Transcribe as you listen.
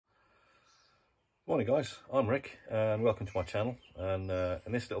Morning guys, I'm Rick and welcome to my channel, and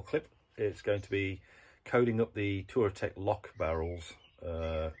in this little clip it's going to be coding up the Touratech lock barrels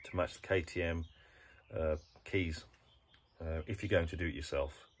to match the KTM keys if you're going to do it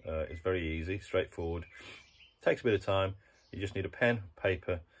yourself. It's very easy, straightforward, takes a bit of time. You just need a pen,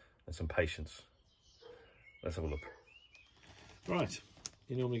 paper and some patience. Let's have a look. Right,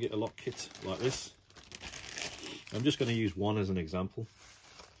 you normally get a lock kit like this. I'm just going to use one as an example.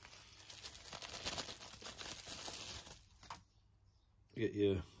 Get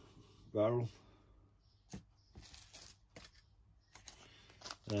your barrel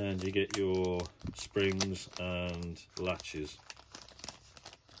and you get your springs and latches.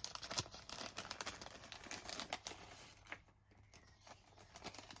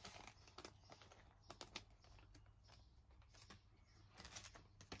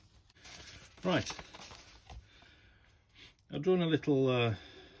 Right, I've drawn a little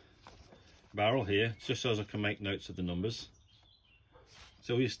barrel here just so as I can make notes of the numbers.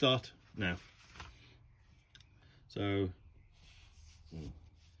 So we start now. So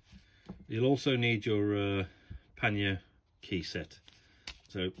you'll also need your pannier key set.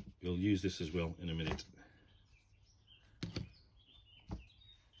 So you'll use this as well in a minute.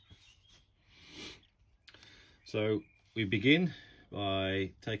 So we begin by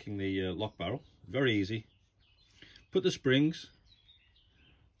taking the lock barrel, very easy. Put the springs,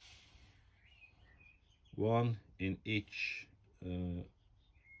 one in each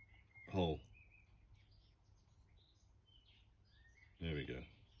hole. There we go.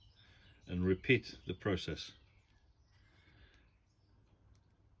 And repeat the process.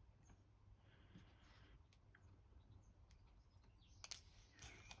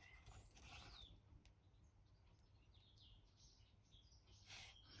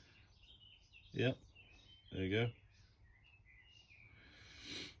 Yep, there you go.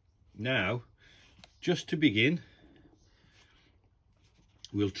 Now, just to begin,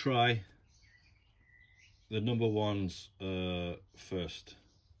 we'll try the number ones first.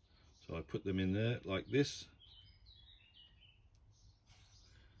 So I put them in there like this.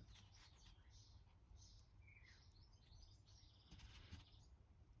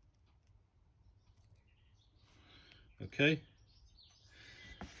 Okay.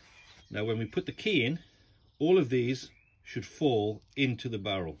 Now when we put the key in, all of these should fall into the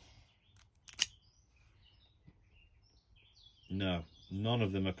barrel. No, none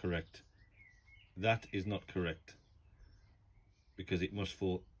of them are correct. That is not correct, because it must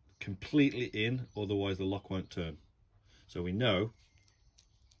fall completely in, otherwise the lock won't turn. So we know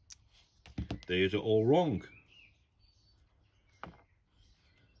these are all wrong.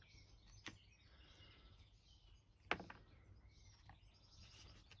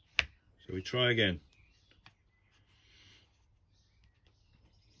 So we try again.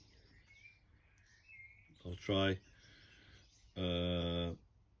 I'll try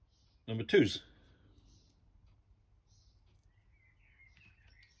number twos.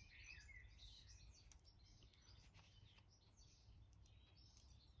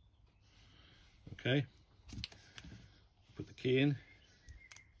 Okay, put the key in.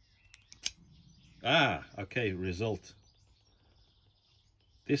 Okay, result.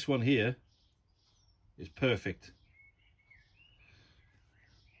 This one here is perfect.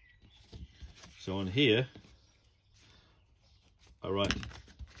 So on here, I write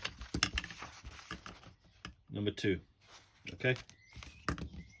number 2. Okay,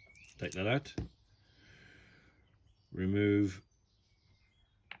 take that out. Remove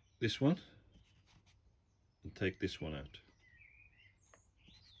this one and take this one out.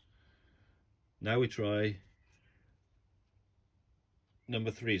 Now we try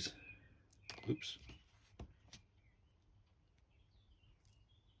number 3s. Oops.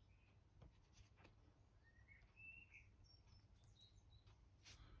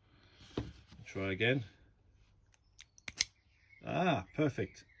 Try again.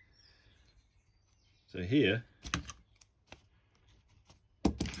 Perfect. So here,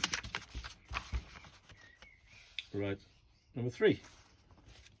 right, number 3.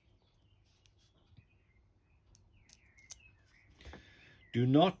 Do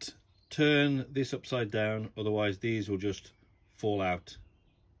not turn this upside down, otherwise these will just fall out.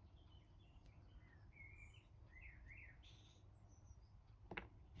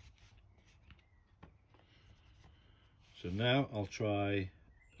 So now I'll try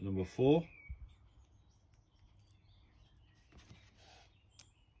number 4.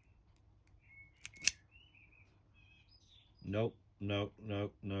 Nope, no,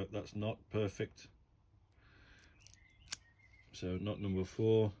 that's not perfect. So not number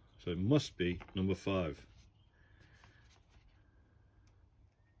 4, so it must be number 5.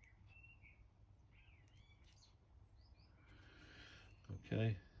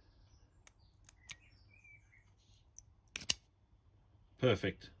 Okay.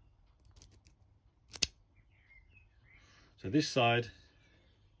 Perfect. So this side,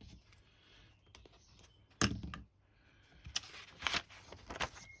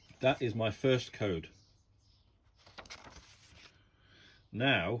 that is my first code.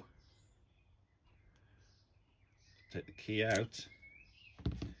 Now, take the key out.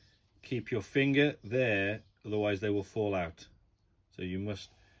 Keep your finger there, otherwise they will fall out. So you must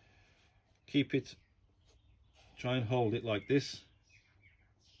keep it, try and hold it like this,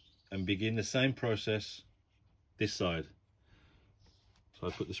 and begin the same process this side. So I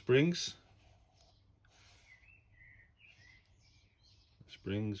put the springs.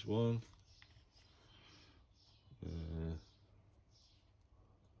 Springs one. The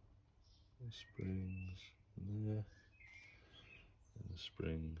springs in there. And the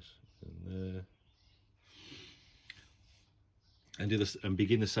springs in there. And do this and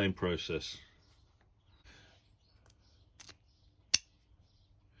begin the same process.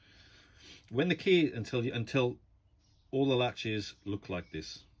 When the key until all the latches look like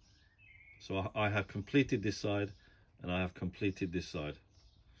this. So I have completed this side and I have completed this side.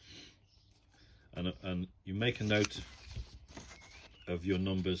 And you make a note of your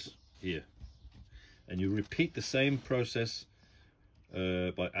numbers here. And you repeat the same process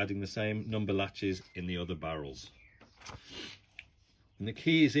by adding the same number latches in the other barrels. When the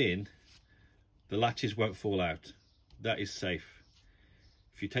key is in, the latches won't fall out. That is safe.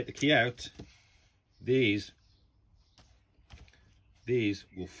 If you take the key out, these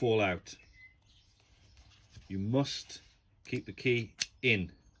will fall out. You must keep the key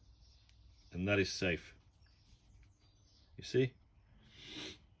in, and that is safe. You see?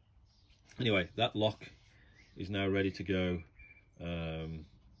 Anyway, that lock is now ready to go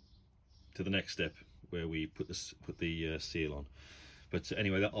to the next step, where we put the seal on. But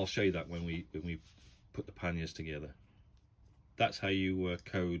anyway, I'll show you that when we put the panniers together. That's how you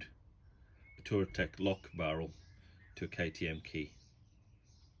code a Touratech lock barrel to a KTM key.